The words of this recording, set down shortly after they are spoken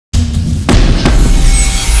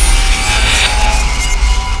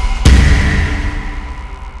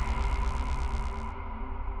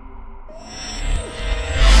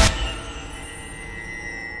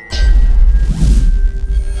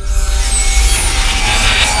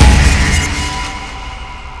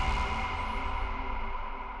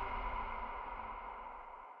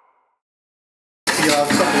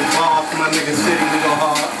Second City, we go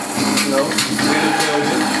hard. You know, we in the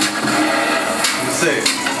building. Let's see.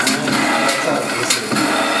 Let's see.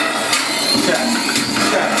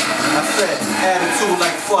 Check. I said, attitude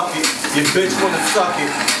like fuck it. Your bitch wanna suck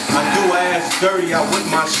it. I do ass dirty, I whip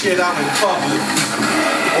my shit out in public.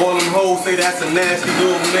 All them hoes say that's a nasty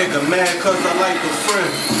little nigga. Mad cause I like the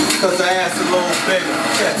friend, cause her ass a little bigger.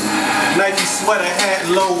 Check. Nike sweater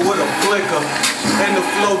hat low with a blicker. And the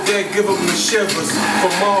flow there give them the shivers.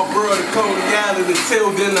 From Marlboro to Coney Island until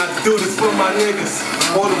then I do this for my niggas.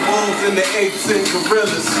 All the wolves and the apes and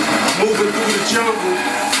gorillas. Moving through the jungle,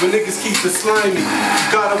 but niggas keep it slimy. You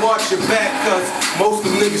gotta watch your back cause most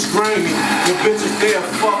of them niggas grimy. Your bitches there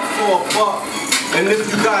fuck for a buck. And if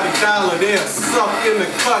you got $1, they'll suck in the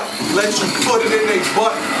cut. Let you put it in they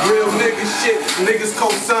butt. Real nigga shit, niggas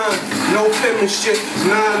co-sign. No penmanship,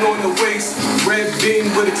 9 on the waist. Red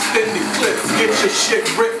beam with extended clips. Get your shit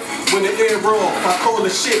ripped when the air off. I call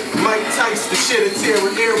the shit Mike Tyson, the shit a tear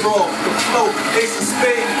an ear off. The flow, ace of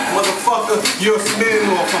spade, motherfucker, you're a spin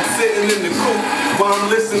off. I'm sitting in the coop while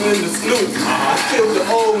I'm listening to Snoop. I killed the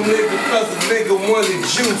old nigga cause the nigga wanted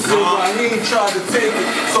juice. So Raheem tried to take it,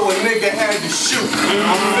 so a nigga had to shoot.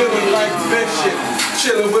 I'm feeling like that shit,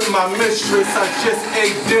 chilling with my mistress. I just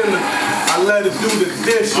ate dinner, I let her do the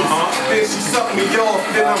dishes. Then she sucked me off,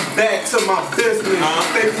 then I'm back to my business.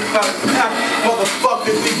 Think about it, motherfucker,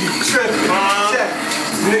 think you tripping. Check,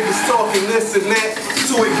 niggas talking this and that,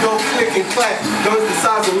 to it go click and clap. Guns the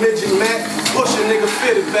size of midget Mac, push a nigga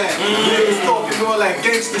fitted back. Niggas talking all that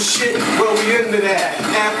gangster shit, well we into that.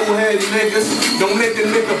 Apple head niggas, don't make a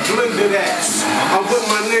nigga blender that. I'm with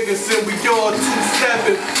my niggas and we all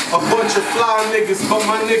two-stepping. A bunch of fly niggas, but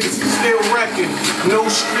my niggas still wrecking. No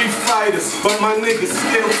street fighters, but my niggas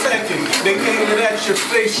still teching. They aiming at your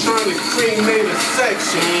face trying to cremate a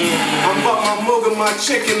section. I'm about my mug and my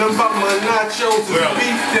chicken, I'm about my nachos and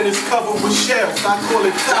beef, then it's covered with shells. I call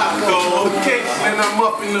it taco. For cake, and I'm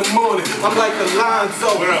up in the morning. I'm like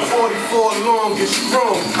Alonzo, 44 long and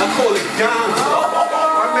strong. I call it Gonzo.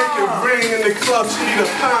 I make it ring in the club, she need a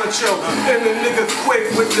poncho. And the nigga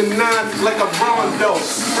quick with the 9 like a Rondo.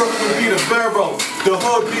 Brooklyn be the barrel, the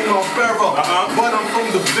hood be my barrel. But I'm from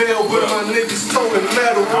the Ville with my niggas towing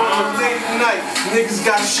metal on a late night. Niggas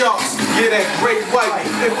got sharks, yeah that great white.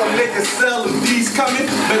 If a nigga sellin' these coming,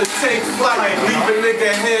 better take flight. Leave a nigga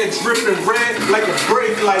head dripping red like a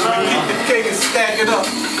brake light. We get the cake and stack it up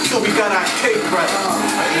till we got our cake right.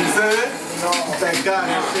 You know what I'm saying? Thank God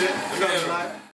and shit.